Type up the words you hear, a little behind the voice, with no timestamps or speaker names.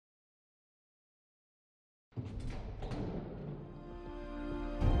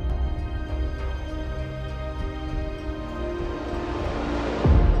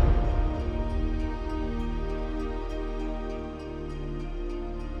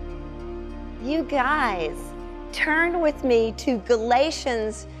You guys, turn with me to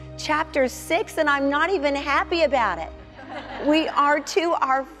Galatians chapter 6, and I'm not even happy about it. We are to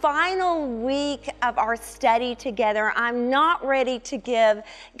our final week of our study together. I'm not ready to give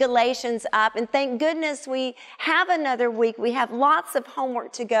Galatians up, and thank goodness we have another week. We have lots of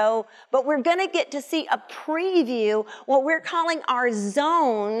homework to go, but we're going to get to see a preview, what we're calling our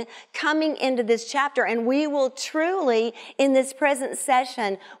zone, coming into this chapter, and we will truly, in this present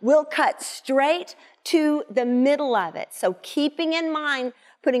session, we'll cut straight to the middle of it. So keeping in mind,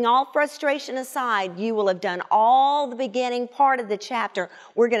 putting all frustration aside, you will have done all the beginning part of the chapter.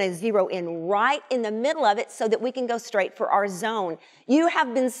 We're going to zero in right in the middle of it so that we can go straight for our zone. You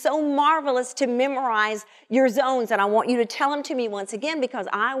have been so marvelous to memorize your zones, and I want you to tell them to me once again because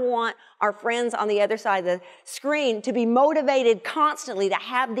I want our friends on the other side of the screen to be motivated constantly to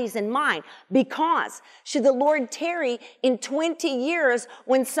have these in mind. Because should the Lord tarry in 20 years,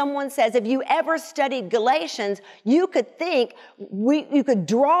 when someone says, if you ever studied Galatians, you could think, you could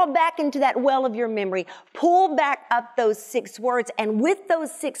draw back into that well of your memory, pull back up those 6 words, and with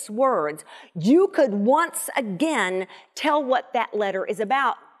those 6 words, you could once again tell what that letter is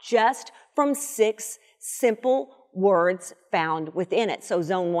about just from 6 simple words found within it. So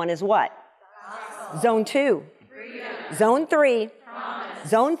zone 1 is what? Gospel. Zone 2. Freedom. Zone 3. Promise.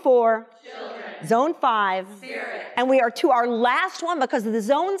 Zone 4. Children. Zone 5. Spirit. And we are to our last one because the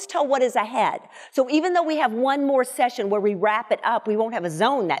zones tell what is ahead. So even though we have one more session where we wrap it up, we won't have a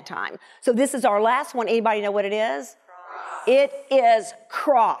zone that time. So this is our last one. Anybody know what it is? Cross. It is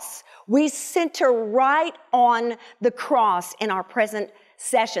cross. We center right on the cross in our present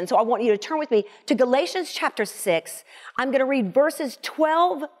session. So I want you to turn with me to Galatians chapter 6. I'm going to read verses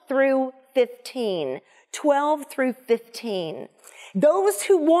 12 through 15. 12 through 15. Those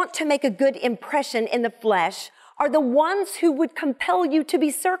who want to make a good impression in the flesh are the ones who would compel you to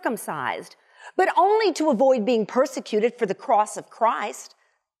be circumcised, but only to avoid being persecuted for the cross of Christ.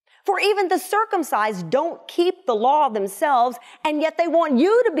 For even the circumcised don't keep the law themselves, and yet they want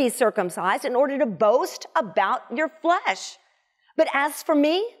you to be circumcised in order to boast about your flesh. But as for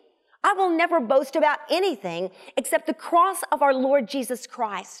me, I will never boast about anything except the cross of our Lord Jesus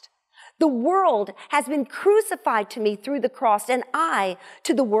Christ. The world has been crucified to me through the cross, and I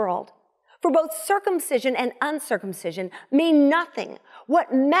to the world. For both circumcision and uncircumcision mean nothing.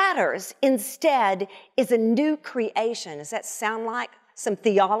 What matters instead is a new creation. Does that sound like some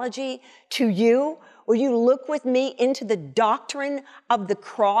theology to you? Will you look with me into the doctrine of the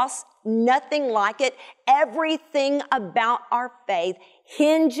cross? Nothing like it. Everything about our faith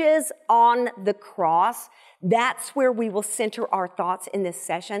hinges on the cross. That's where we will center our thoughts in this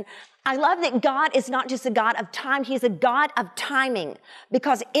session. I love that God is not just a God of time, He's a God of timing.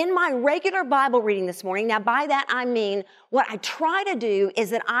 Because in my regular Bible reading this morning, now by that I mean what I try to do is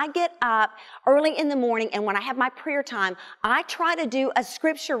that I get up early in the morning, and when I have my prayer time, I try to do a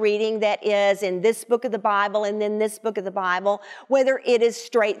scripture reading that is in this book of the Bible and then this book of the Bible, whether it is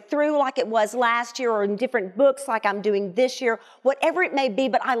straight through like it was last year or in different books like I'm doing this year, whatever it may be.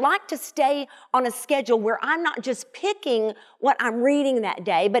 But I like to stay on a schedule where I'm not just picking what I'm reading that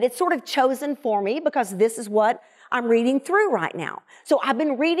day, but it's sort of chosen for me because this is what I'm reading through right now. So I've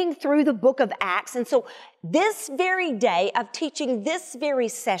been reading through the book of Acts. And so this very day of teaching this very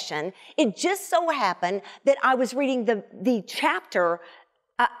session, it just so happened that I was reading the chapter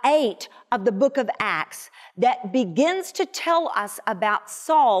 8 of the book of Acts that begins to tell us about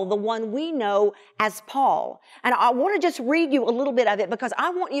Saul, the one we know as Paul. And I want to just read you a little bit of it because I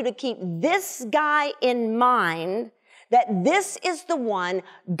want you to keep this guy in mind, that this is the one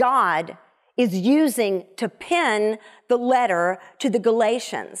God is using to pen the letter to the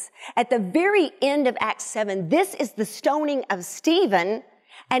Galatians. At the very end of Acts 7, this is the stoning of Stephen,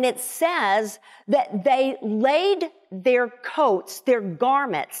 and it says that they laid their coats, their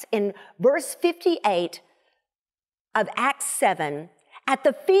garments, in verse 58 of Acts 7, at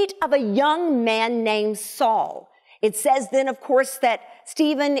the feet of a young man named Saul. It says then, of course, that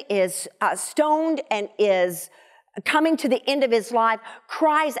Stephen is stoned and is coming to the end of his life,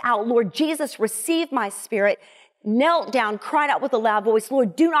 cries out, Lord Jesus, receive my spirit. knelt down, cried out with a loud voice,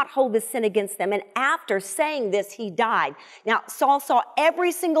 Lord, do not hold this sin against them. And after saying this, he died. Now, Saul saw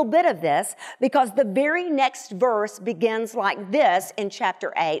every single bit of this because the very next verse begins like this in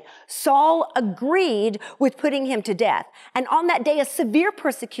chapter 8. Saul agreed with putting him to death. And on that day, a severe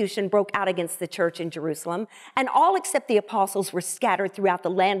persecution broke out against the church in Jerusalem, and all except the apostles were scattered throughout the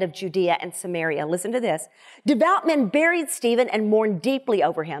land of Judea and Samaria. Listen to this. Devout men buried Stephen and mourned deeply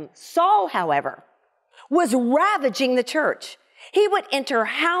over him. Saul, however, was ravaging the church. He would enter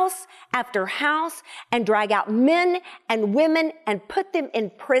house after house and drag out men and women and put them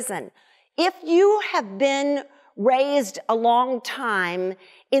in prison. If you have been raised a long time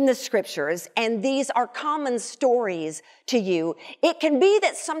in the scriptures and these are common stories to you, it can be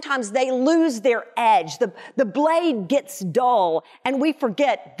that sometimes they lose their edge. The blade gets dull and we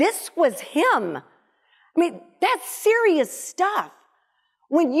forget this was him. I mean, that's serious stuff.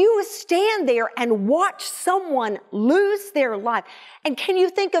 When you stand there and watch someone lose their life, and can you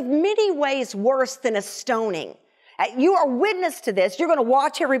think of many ways worse than a stoning? You are witness to this. You're going to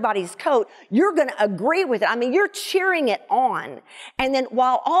watch everybody's coat. You're going to agree with it. I mean, you're cheering it on. And then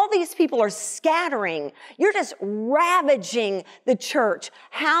while all these people are scattering, you're just ravaging the church,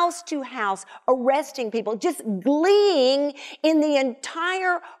 house to house, arresting people, just gleeing in the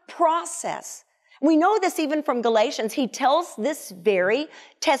entire process. We know this even from Galatians. He tells this very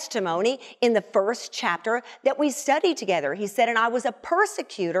testimony in the first chapter that we studied together. He said, and I was a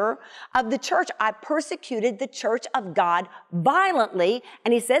persecutor of the church. I persecuted the church of God violently.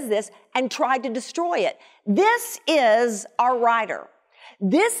 And he says this, and tried to destroy it. This is our writer.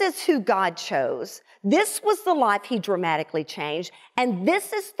 This is who God chose. This was the life he dramatically changed. And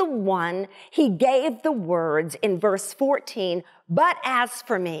this is the one he gave the words in verse 14, but as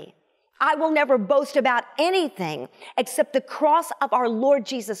for me, I will never boast about anything except the cross of our Lord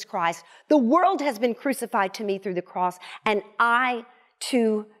Jesus Christ. The world has been crucified to me through the cross, and I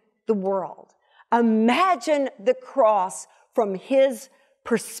to the world. Imagine the cross from his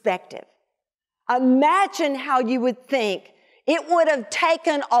perspective. Imagine how you would think it would have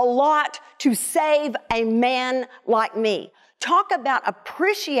taken a lot to save a man like me. Talk about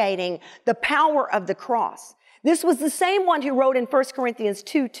appreciating the power of the cross. This was the same one who wrote in 1 Corinthians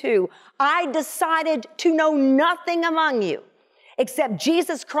 2:2, I decided to know nothing among you except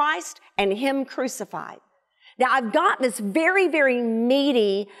Jesus Christ and him crucified. Now, I've got this very, very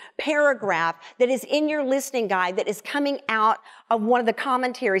meaty paragraph that is in your listening guide that is coming out of one of the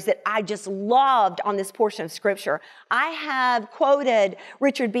commentaries that I just loved on this portion of Scripture. I have quoted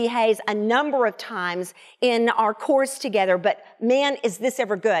Richard B. Hayes a number of times in our course together, but man, is this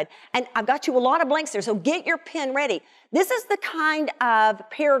ever good. And I've got you a lot of blanks there, so get your pen ready. This is the kind of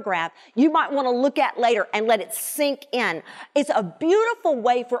paragraph you might want to look at later and let it sink in. It's a beautiful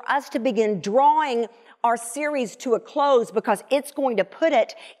way for us to begin drawing our series to a close because it's going to put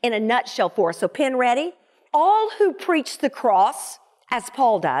it in a nutshell for us. So pen ready. All who preach the cross, as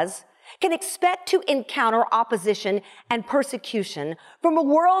Paul does, can expect to encounter opposition and persecution from a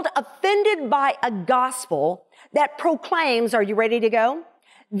world offended by a gospel that proclaims, are you ready to go?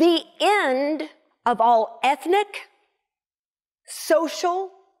 The end of all ethnic,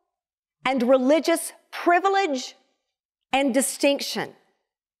 social, and religious privilege and distinction.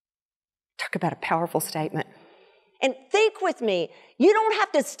 Talk about a powerful statement. And think with me, you don't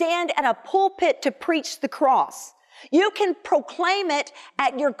have to stand at a pulpit to preach the cross. You can proclaim it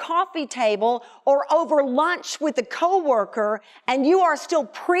at your coffee table or over lunch with a coworker, and you are still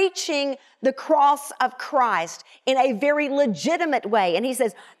preaching the cross of Christ in a very legitimate way. And he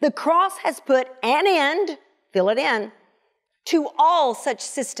says, the cross has put an end, fill it in, to all such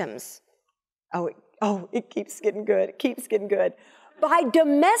systems. It keeps getting good. It keeps getting good. By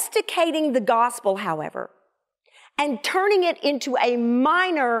domesticating the gospel, however, and turning it into a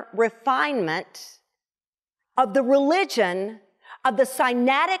minor refinement of the religion of the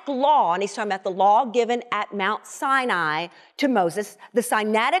Sinaitic law, and he's talking about the law given at Mount Sinai to Moses, the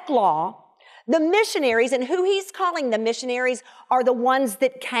Sinaitic law, the missionaries, and who he's calling the missionaries are the ones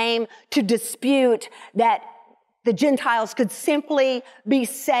that came to dispute that the Gentiles could simply be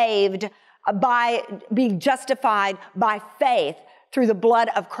saved be justified by faith through the blood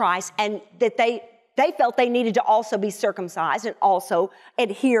of Christ, and that they felt they needed to also be circumcised and also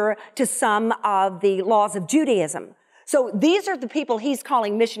adhere to some of the laws of Judaism. So these are the people he's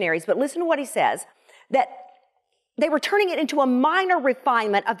calling missionaries. But listen to what he says, that they were turning it into a minor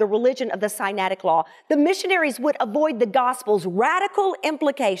refinement of the religion of the Sinaitic law. The missionaries would avoid the gospel's radical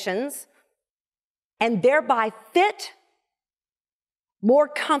implications and thereby fit more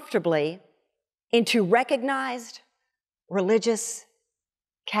comfortably into recognized religious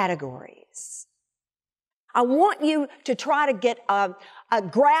categories. I want you to try to get a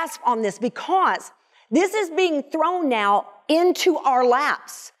grasp on this because this is being thrown now into our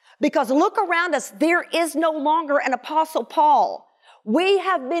laps. Because look around us, there is no longer an Apostle Paul. We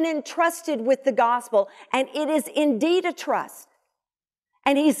have been entrusted with the gospel, and it is indeed a trust.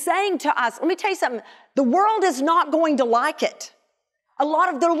 And he's saying to us, let me tell you something, the world is not going to like it. A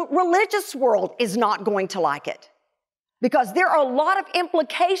lot of the religious world is not going to like it because there are a lot of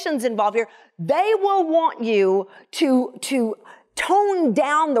implications involved here. They will want you to tone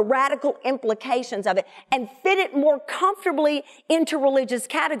down the radical implications of it and fit it more comfortably into religious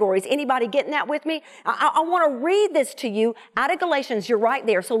categories. Anybody getting that with me? I want to read this to you out of Galatians. You're right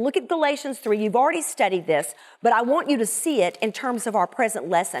there. So look at Galatians 3. You've already studied this, but I want you to see it in terms of our present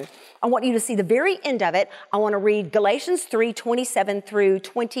lesson. I want you to see the very end of it. I want to read Galatians 3, 27 through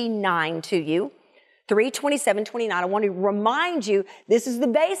 29 to you. 3:27, 29. I want to remind you, this is the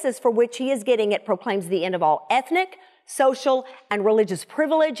basis for which he is getting it, proclaims the end of all ethnic, social, and religious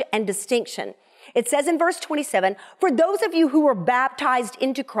privilege and distinction. It says in verse 27, for those of you who were baptized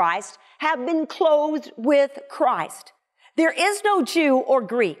into Christ have been clothed with Christ. There is no Jew or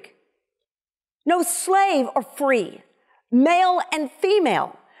Greek, no slave or free, male and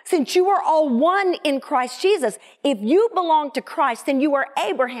female, since you are all one in Christ Jesus. If you belong to Christ, then you are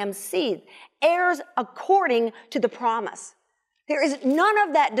Abraham's seed, heirs according to the promise. There is none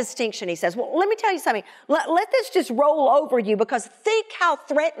of that distinction, he says. Well, let me tell you something. Let this just roll over you, because think how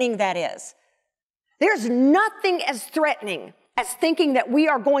threatening that is. There's nothing as threatening as thinking that we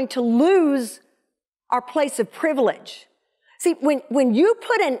are going to lose our place of privilege. See, when you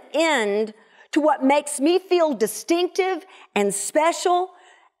put an end to what makes me feel distinctive and special,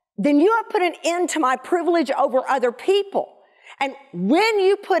 then you have put an end to my privilege over other people. And when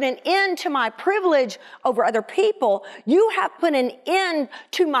you put an end to my privilege over other people, you have put an end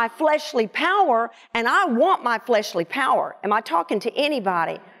to my fleshly power, and I want my fleshly power. Am I talking to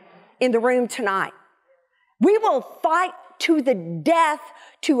anybody in the room tonight? We will fight to the death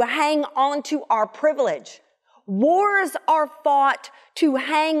to hang on to our privilege. Wars are fought to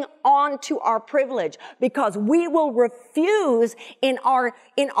hang on to our privilege, because we will refuse in our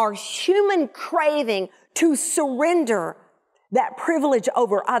human craving to surrender that privilege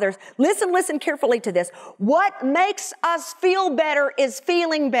over others. Listen carefully to this. What makes us feel better is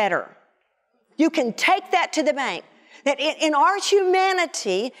feeling better. You can take that to the bank. That in our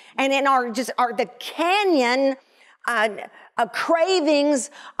humanity and in the canyon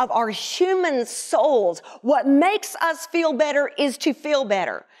cravings of our human souls, what makes us feel better is to feel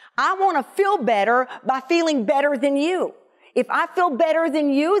better. I want to feel better by feeling better than you. If I feel better than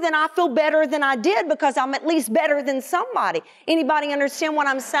you, then I feel better than I did, because I'm at least better than somebody. Anybody understand what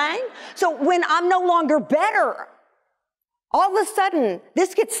I'm saying? So when I'm no longer better, all of a sudden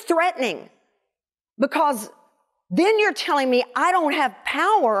this gets threatening, because then you're telling me I don't have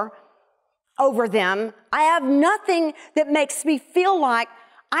power over them. I have nothing that makes me feel like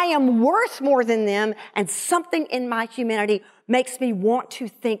I am worth more than them, and something in my humanity makes me want to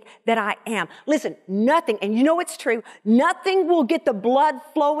think that I am. Listen, nothing, and you know it's true, nothing will get the blood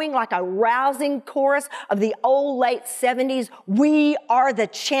flowing like a rousing chorus of the old late 70s, "We are the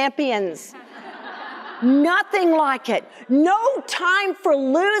champions." Nothing like it. No time for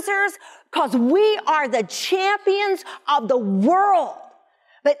losers, because we are the champions of the world.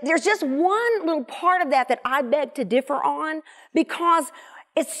 But there's just one little part of that I beg to differ on, because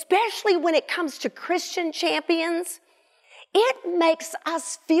especially when it comes to Christian champions, it makes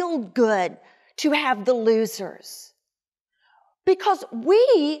us feel good to have the losers, because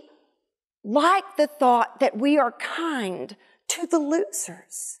we like the thought that we are kind to the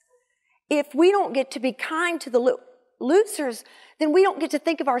losers. If we don't get to be kind to the losers, then we don't get to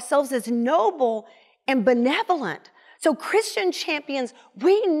think of ourselves as noble and benevolent. So Christian champions,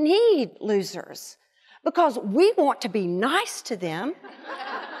 we need losers, because we want to be nice to them,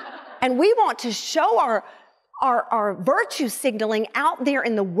 and we want to show our virtue signaling out there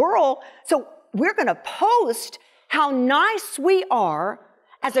in the world. So we're going to post how nice we are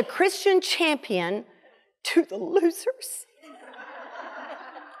as a Christian champion to the losers.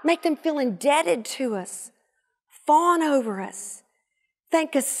 Make them feel indebted to us, fawn over us,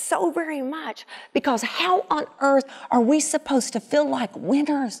 thank us so very much, because how on earth are we supposed to feel like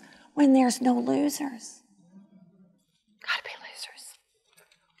winners when there's no losers? Gotta be losers.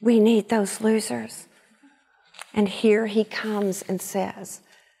 We need those losers. And here he comes and says,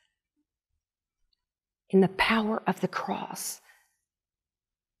 in the power of the cross,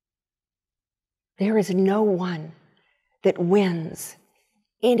 there is no one that wins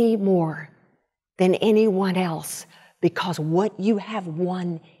any more than anyone else, because what you have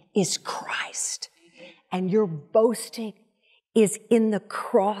won is Christ. And your boasting is in the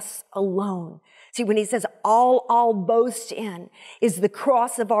cross alone. See, when he says all I'll boast in is the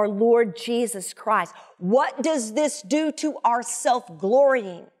cross of our Lord Jesus Christ, what does this do to our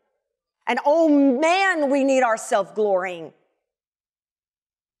self-glorying? And oh man, we need our self-glorying.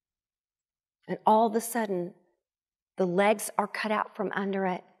 And all of a sudden, the legs are cut out from under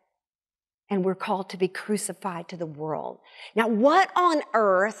it, and we're called to be crucified to the world. Now, what on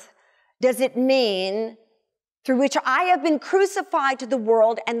earth does it mean through which I have been crucified to the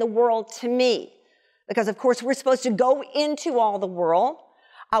world and the world to me. Because, of course, we're supposed to go into all the world.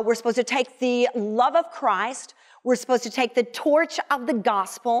 We're supposed to take the love of Christ. We're supposed to take the torch of the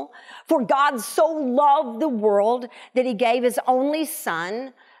gospel. For God so loved the world that he gave his only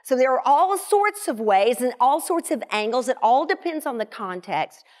son. So there are all sorts of ways and all sorts of angles. It all depends on the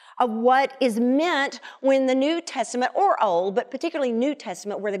context of what is meant when the New Testament, or Old, but particularly New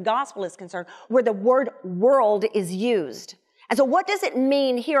Testament, where the gospel is concerned, where the word world is used. And so what does it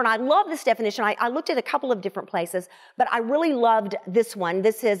mean here? And I love this definition. I looked at a couple of different places, but I really loved this one.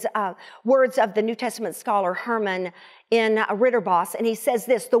 This is words of the New Testament scholar Herman in Ritterboss, and he says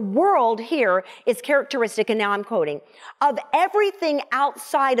this: the world here is characteristic, and now I'm quoting, of everything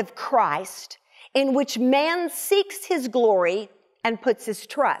outside of Christ in which man seeks his glory and puts his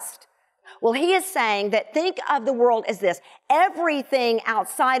trust. Well, he is saying that think of the world as this: everything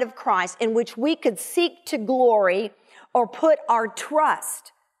outside of Christ in which we could seek to glory or put our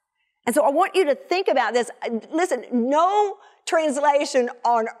trust. And so I want you to think about this. Listen, no translation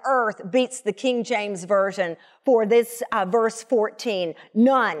on earth beats the King James Version for this verse 14.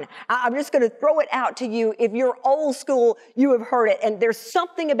 None. I'm just going to throw it out to you. If you're old school, you have heard it. And there's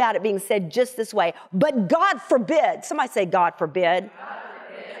something about it being said just this way. But God forbid. Somebody say God forbid.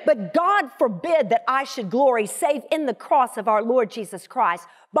 But God forbid that I should glory save in the cross of our Lord Jesus Christ,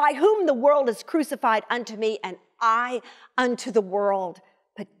 by whom the world is crucified unto me and I unto the world.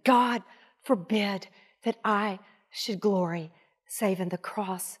 But God forbid that I should glory save in the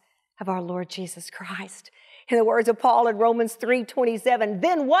cross of our Lord Jesus Christ. In the words of Paul in Romans 3:27,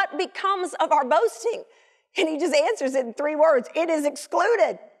 then what becomes of our boasting? And he just answers it in 3 words. It is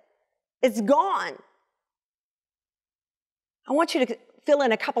excluded. It's gone. I want you to fill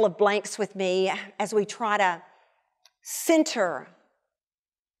in a couple of blanks with me as we try to center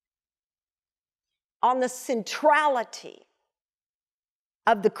on the centrality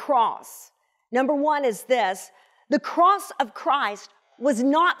of the cross. Number 1 is this: the cross of Christ was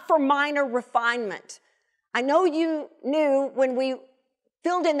not for minor refinement. I know you knew when we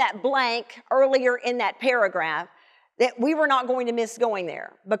filled in that blank earlier in that paragraph that we were not going to miss going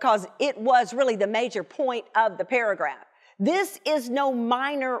there, because it was really the major point of the paragraph. This is no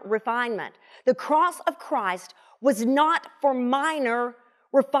minor refinement. The cross of Christ was not for minor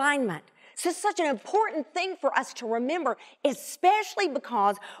refinement. This is such an important thing for us to remember, especially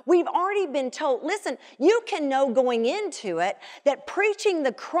because we've already been told, listen, you can know going into it that preaching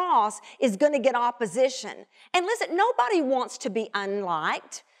the cross is going to get opposition. And listen, nobody wants to be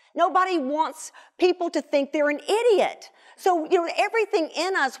unliked. Nobody wants people to think they're an idiot. So, everything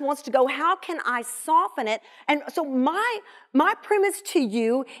in us wants to go, how can I soften it? And so my premise to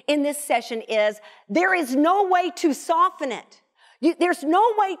you in this session is there is no way to soften it. There's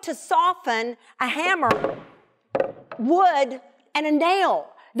no way to soften a hammer, wood, and a nail.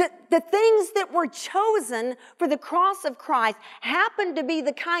 The things that were chosen for the cross of Christ happen to be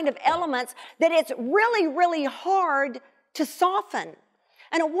the kind of elements that it's really, really hard to soften.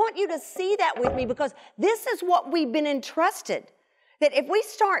 And I want you to see that with me, because this is what we've been entrusted. That if we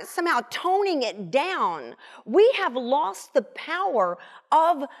start somehow toning it down, we have lost the power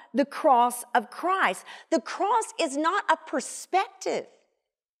of the cross of Christ. The cross is not a perspective.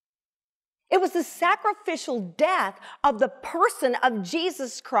 It was the sacrificial death of the person of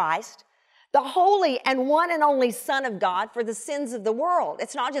Jesus Christ, the holy and one and only Son of God, for the sins of the world.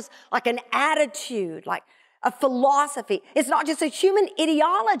 It's not just like an attitude, like a philosophy. It's not just a human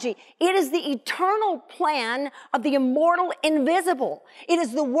ideology. It is the eternal plan of the immortal invisible. It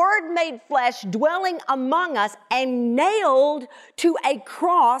is the Word made flesh dwelling among us and nailed to a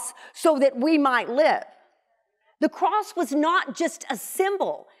cross so that we might live. The cross was not just a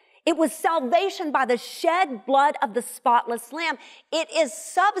symbol. It was salvation by the shed blood of the spotless Lamb. It is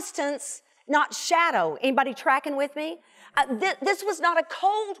substance, not shadow. Anybody tracking with me? This was not a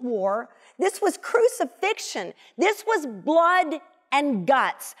Cold War. This was crucifixion. This was blood and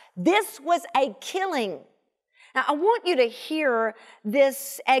guts. This was a killing. Now, I want you to hear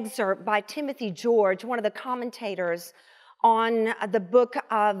this excerpt by Timothy George, one of the commentators on the book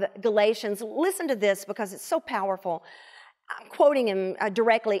of Galatians. Listen to this because it's so powerful. I'm quoting him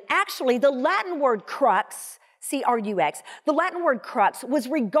directly. Actually, the Latin word crux, C-R-U-X, the Latin word crux was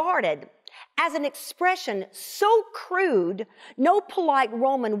regarded as an expression so crude, no polite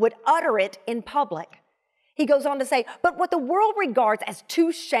Roman would utter it in public. He goes on to say, but what the world regards as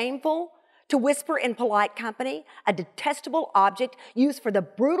too shameful to whisper in polite company, a detestable object used for the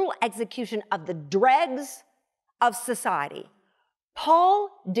brutal execution of the dregs of society, Paul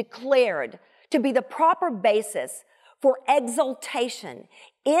declared to be the proper basis for exaltation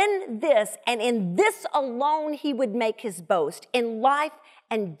In this and in this alone he would make his boast, in life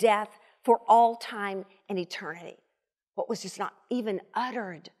and death for all time and eternity. What was just not even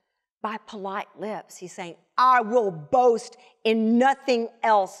uttered by polite lips. He's saying, I will boast in nothing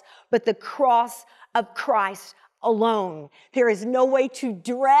else but the cross of Christ alone. There is no way to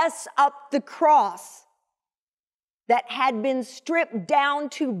dress up the cross that had been stripped down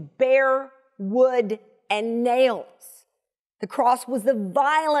to bare wood and nails. The cross was the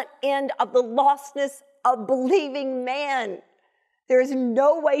violent end of the lostness of believing man. There is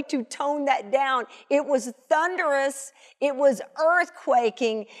no way to tone that down. It was thunderous. It was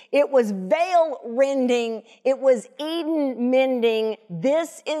earthquaking. It was veil rending. It was Eden mending.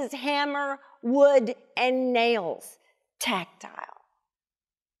 This is hammer, wood, and nails, tactile.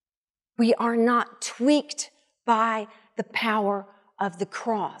 We are not tweaked by the power of the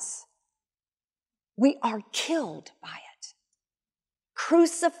cross. We are killed by it.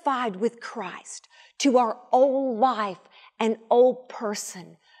 Crucified with Christ to our old life and old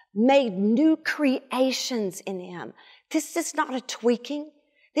person, made new creations in him. This is not a tweaking.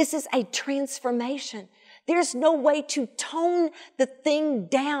 This is a transformation. There's no way to tone the thing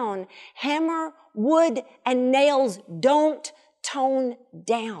down. Hammer, wood, and nails don't tone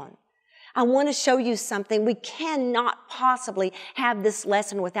down. I want to show you something. We cannot possibly have this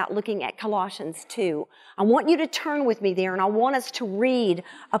lesson without looking at Colossians 2. I want you to turn with me there, and I want us to read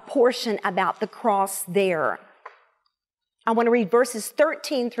a portion about the cross there. I want to read verses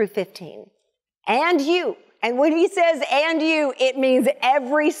 13 through 15. And you, and when he says and you, it means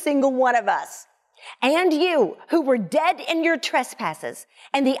every single one of us. And you, who were dead in your trespasses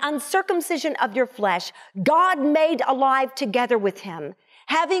and the uncircumcision of your flesh, God made alive together with him,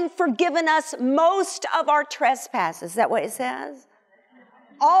 having forgiven us most of our trespasses. Is that what it says?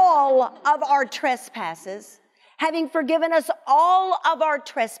 All of our trespasses. Having forgiven us all of our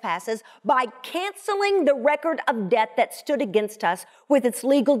trespasses by canceling the record of debt that stood against us with its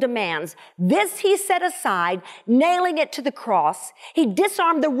legal demands. This he set aside, nailing it to the cross. He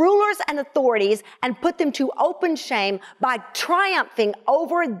disarmed the rulers and authorities and put them to open shame by triumphing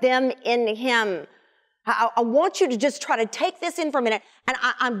over them in him. I want you to just try to take this in for a minute, and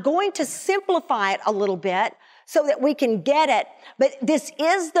I'm going to simplify it a little bit so that we can get it. But this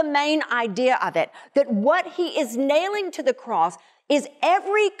is the main idea of it, that what he is nailing to the cross is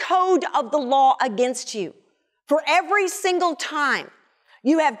every code of the law against you. For every single time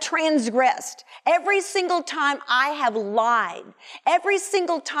you have transgressed, every single time I have lied, every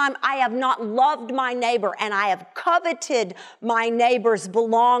single time I have not loved my neighbor and I have coveted my neighbor's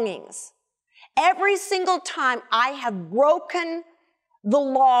belongings, every single time I have broken the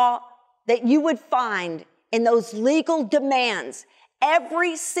law that you would find in those legal demands,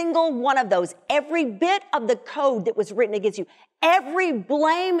 every single one of those, every bit of the code that was written against you, every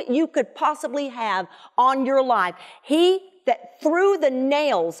blame you could possibly have on your life, he that through the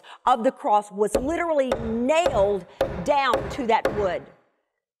nails of the cross was literally nailed down to that wood,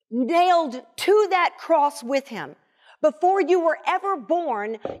 nailed to that cross with him. Before you were ever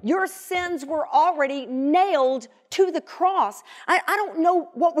born, your sins were already nailed to the cross. I don't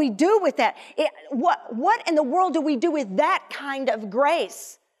know what we do with that. What in the world do we do with that kind of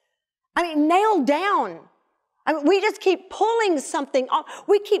grace? I mean, nailed down. I mean, we just keep pulling something off.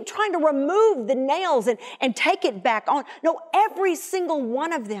 We keep trying to remove the nails and take it back on. No, every single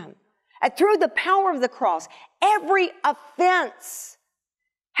one of them, through the power of the cross, every offense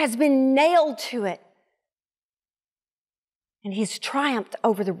has been nailed to it. And he's triumphed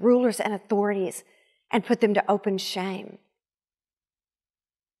over the rulers and authorities and put them to open shame.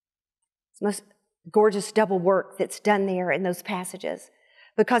 It's the most gorgeous double work that's done there in those passages,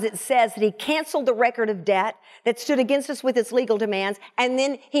 because it says that he canceled the record of debt that stood against us with its legal demands, and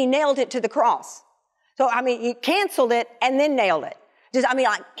then he nailed it to the cross. So, I mean, he canceled it and then nailed it.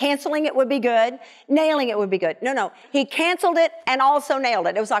 Like canceling it would be good, nailing it would be good. No, he canceled it and also nailed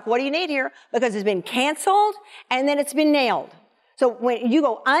it. It was like, what do you need here? Because it's been canceled and then it's been nailed. So when you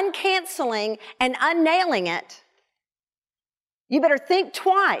go uncanceling and unnailing it, you better think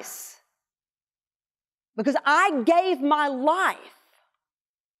twice, because I gave my life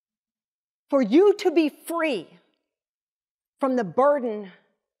for you to be free from the burden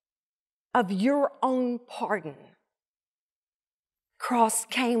of your own pardon. Cross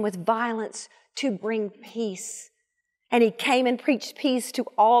came with violence to bring peace. And he came and preached peace to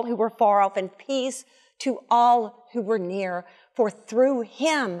all who were far off and peace to all who were near. For through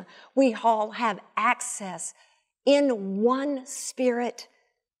him we all have access in one Spirit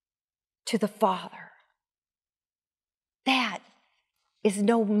to the Father. That is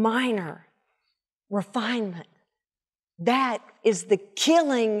no minor refinement. That is the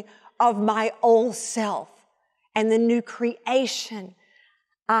killing of my old self and the new creation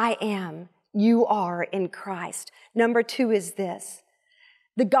I am, you are in Christ. Number 2 is this.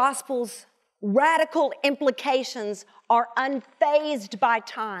 The gospel's radical implications are unfazed by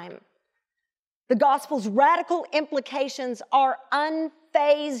time. The gospel's radical implications are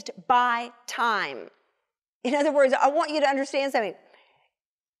unfazed by time. In other words, I want you to understand something.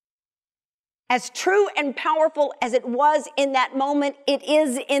 As true and powerful as it was in that moment, it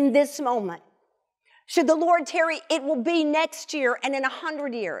is in this moment. Should the Lord tarry, it will be next year and in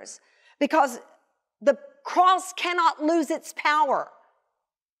 100 years, because the cross cannot lose its power.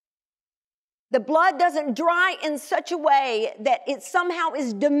 The blood doesn't dry in such a way that it somehow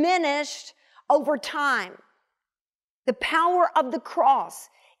is diminished over time. The power of the cross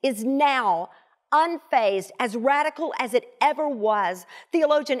is now unfazed, as radical as it ever was.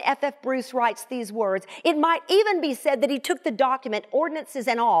 Theologian F.F. Bruce writes these words: "It might even be said that he took the document, ordinances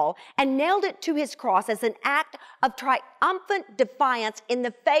and all, and nailed it to his cross as an act of triumphant defiance in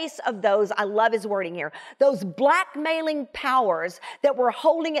the face of those," I love his wording here, "those blackmailing powers that were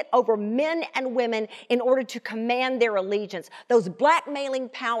holding it over men and women in order to command their allegiance." Those blackmailing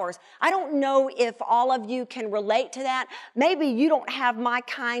powers. I don't know if all of you can relate to that. Maybe you don't have my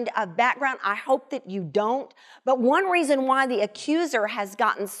kind of background. I hope that you don't. But one reason why the accuser has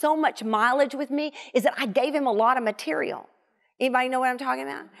gotten so much mileage with me is that I gave him a lot of material. Anybody know what I'm talking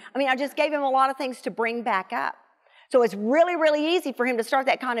about? I mean, I just gave him a lot of things to bring back up. So it's really, really easy for him to start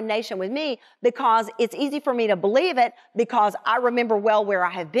that condemnation with me, because it's easy for me to believe it because I remember well where I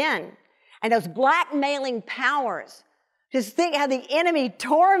have been. And those blackmailing powers, just think how the enemy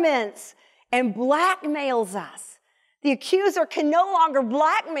torments and blackmails us. The accuser can no longer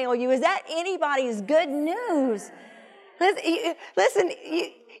blackmail you. Is that anybody's good news? Listen,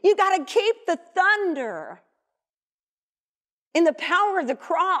 you got to keep the thunder in the power of the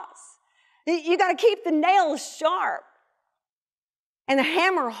cross. You got to keep the nails sharp and the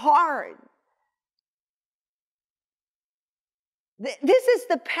hammer hard. This is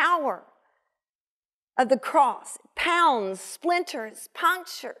the power of the cross. Pounds, splinters,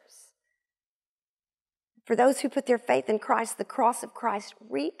 punctures. For those who put their faith in Christ, the cross of Christ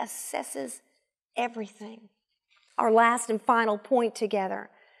reassesses everything. Our last and final point together.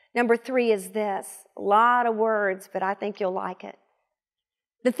 Number 3 is this. A lot of words, but I think you'll like it.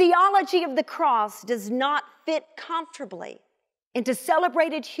 The theology of the cross does not fit comfortably into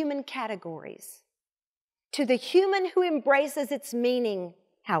celebrated human categories. To the human who embraces its meaning,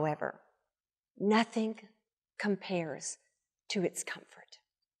 however, nothing compares to its comfort.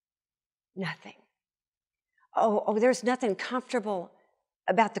 Nothing. Oh, there's nothing comfortable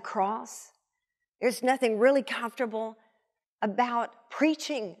about the cross. There's nothing really comfortable about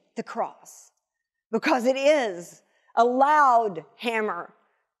preaching the cross, because it is a loud hammer,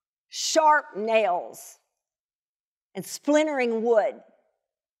 sharp nails, and splintering wood.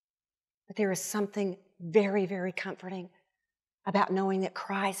 But there is something very, very comforting about knowing that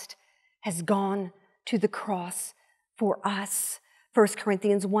Christ has gone to the cross for us. 1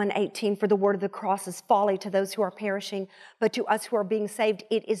 Corinthians 1:18, "For the word of the cross is folly to those who are perishing, but to us who are being saved,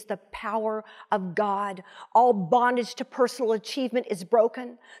 it is the power of God. All bondage to personal achievement is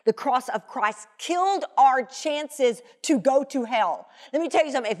broken. The cross of Christ killed our chances to go to hell." Let me tell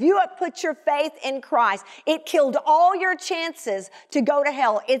you something. If you have put your faith in Christ, it killed all your chances to go to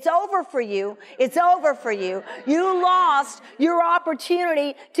hell. It's over for you. It's over for you. You lost your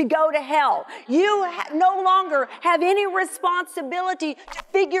opportunity to go to hell. You no longer have any responsibility to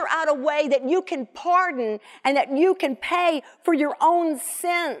figure out a way that you can pardon and that you can pay for your own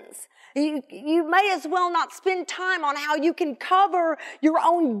sins. You may as well not spend time on how you can cover your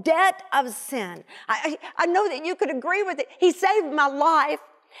own debt of sin. I know that you could agree with it. He saved my life.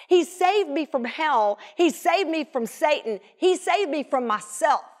 He saved me from hell. He saved me from Satan. He saved me from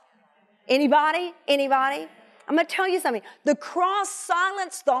myself. Anybody? Anybody? I'm going to tell you something. The cross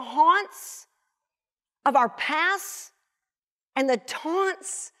silenced the haunts of our past and the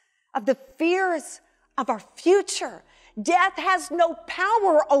taunts of the fears of our future. Death has no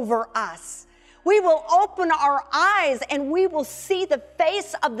power over us. We will open our eyes and we will see the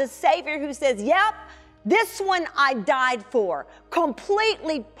face of the Savior who says, "Yep, this one I died for.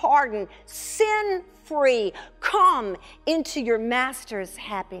 Completely pardoned, sin-free. Come into your Master's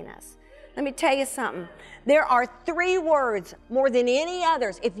happiness." Let me tell you something. There are 3 words more than any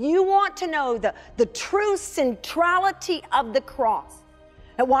others. If you want to know the true centrality of the cross,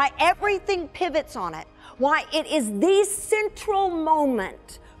 and why everything pivots on it, why it is the central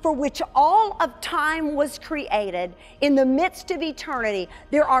moment for which all of time was created, in the midst of eternity,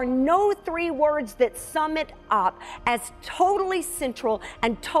 there are no three words that sum it up as totally central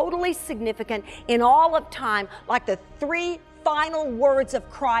and totally significant in all of time like the three final words of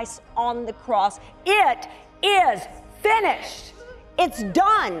Christ on the cross. It is finished. It's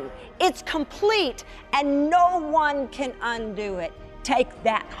done. It's complete, and no one can undo it. Take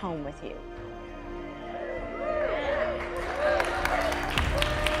that home with you.